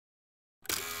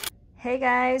Hey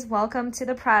guys, welcome to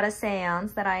the Prada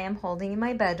seance that I am holding in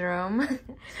my bedroom.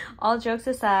 All jokes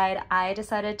aside, I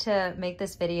decided to make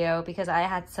this video because I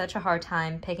had such a hard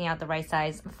time picking out the right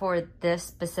size for this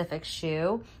specific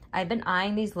shoe. I've been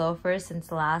eyeing these loafers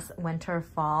since last winter,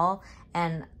 fall,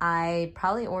 and I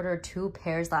probably ordered 2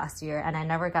 pairs last year and I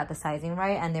never got the sizing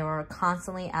right and they were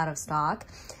constantly out of stock.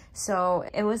 So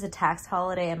it was a tax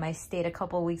holiday in my state a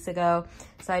couple weeks ago,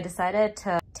 so I decided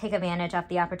to take advantage of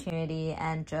the opportunity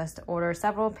and just order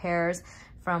several pairs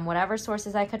from whatever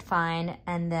sources I could find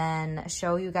and then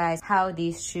show you guys how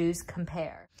these shoes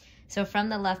compare. So from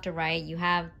the left to right, you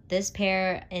have this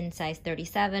pair in size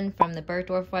 37 from the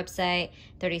Bergdorf website,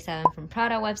 37 from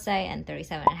Prada website, and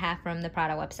 37.5 from the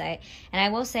Prada website. And I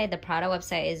will say the Prada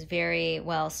website is very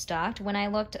well stocked. When I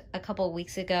looked a couple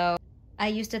weeks ago, I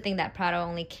used to think that Prada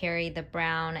only carried the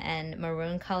brown and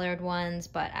maroon colored ones,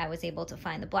 but I was able to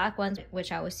find the black ones,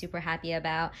 which I was super happy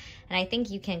about. And I think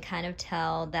you can kind of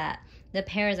tell that the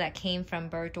pairs that came from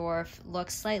Bergdorf look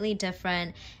slightly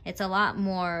different. It's a lot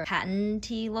more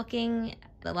patenty looking.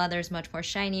 The leather is much more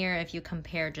shinier if you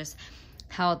compare just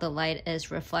how the light is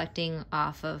reflecting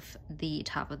off of the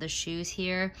top of the shoes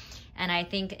here. And I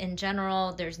think in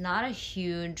general, there's not a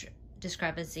huge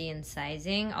discrepancy in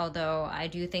sizing, although I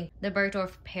do think the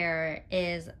Bergdorf pair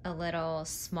is a little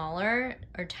smaller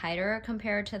or tighter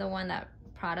compared to the one that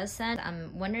Prada sent.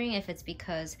 I'm wondering if it's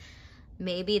because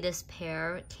maybe this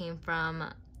pair came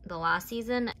from the last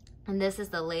season and this is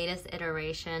the latest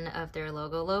iteration of their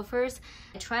logo loafers.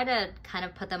 I try to kind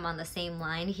of put them on the same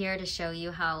line here to show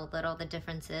you how little the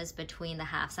difference is between the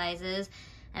half sizes.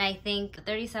 And I think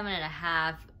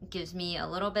 37.5 gives me a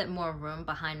little bit more room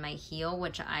behind my heel,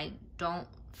 which I don't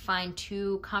find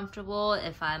too comfortable.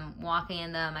 If I'm walking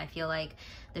in them, I feel like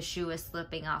the shoe is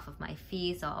slipping off of my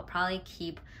feet, so I'll probably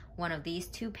keep one of these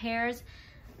 2 pairs.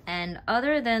 And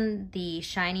other than the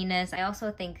shininess, I also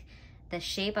think the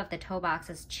shape of the toe box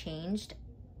has changed.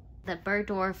 The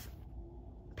Bergdorf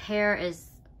pair is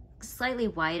slightly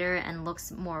wider and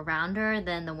looks more rounder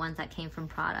than the ones that came from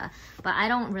Prada, but I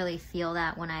don't really feel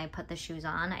that when I put the shoes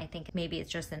on. I think maybe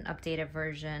it's just an updated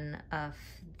version of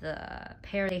the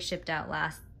pair they shipped out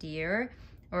last year,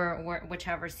 or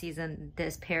whichever season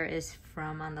this pair is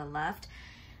from on the left.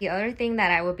 The other thing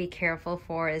that I would be careful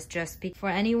for is just for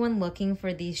anyone looking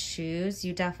for these shoes,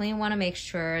 you definitely want to make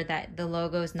sure that the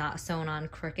logo is not sewn on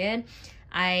crooked.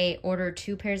 I ordered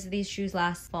 2 pairs of these shoes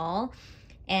last fall,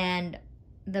 and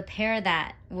the pair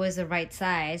that was the right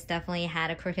size definitely had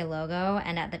a crooked logo,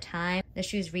 and at the time the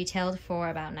shoes retailed for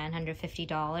about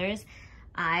 $950.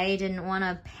 I didn't want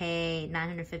to pay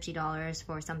 $950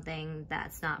 for something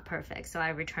that's not perfect, so I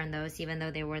returned those even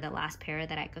though they were the last pair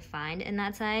that I could find in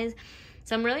that size.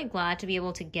 So I'm really glad to be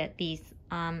able to get these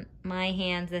on my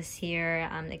hands this year.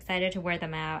 I'm excited to wear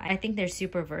them out. I think they're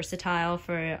super versatile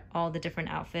for all the different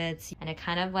outfits, and it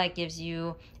kind of like gives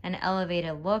you an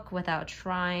elevated look without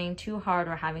trying too hard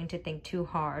or having to think too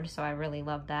hard, so I really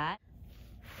love that.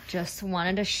 Just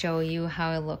wanted to show you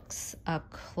how it looks up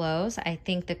close. I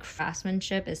think the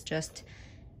craftsmanship is just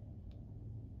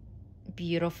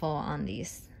beautiful on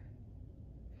these.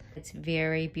 It's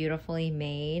very beautifully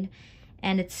made.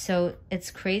 And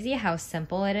it's crazy how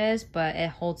simple it is, but it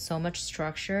holds so much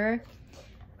structure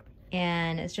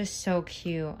and it's just so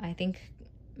cute. I think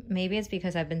maybe it's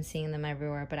because I've been seeing them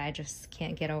everywhere, but I just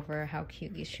can't get over how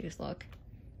cute these shoes look.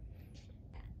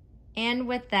 And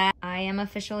with that, I am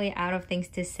officially out of things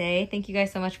to say. Thank you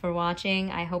guys so much for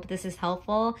watching. I hope this is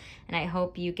helpful, and I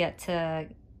hope you get to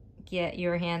get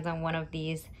your hands on one of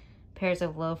these pairs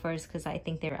of loafers because I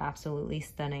think they're absolutely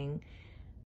stunning.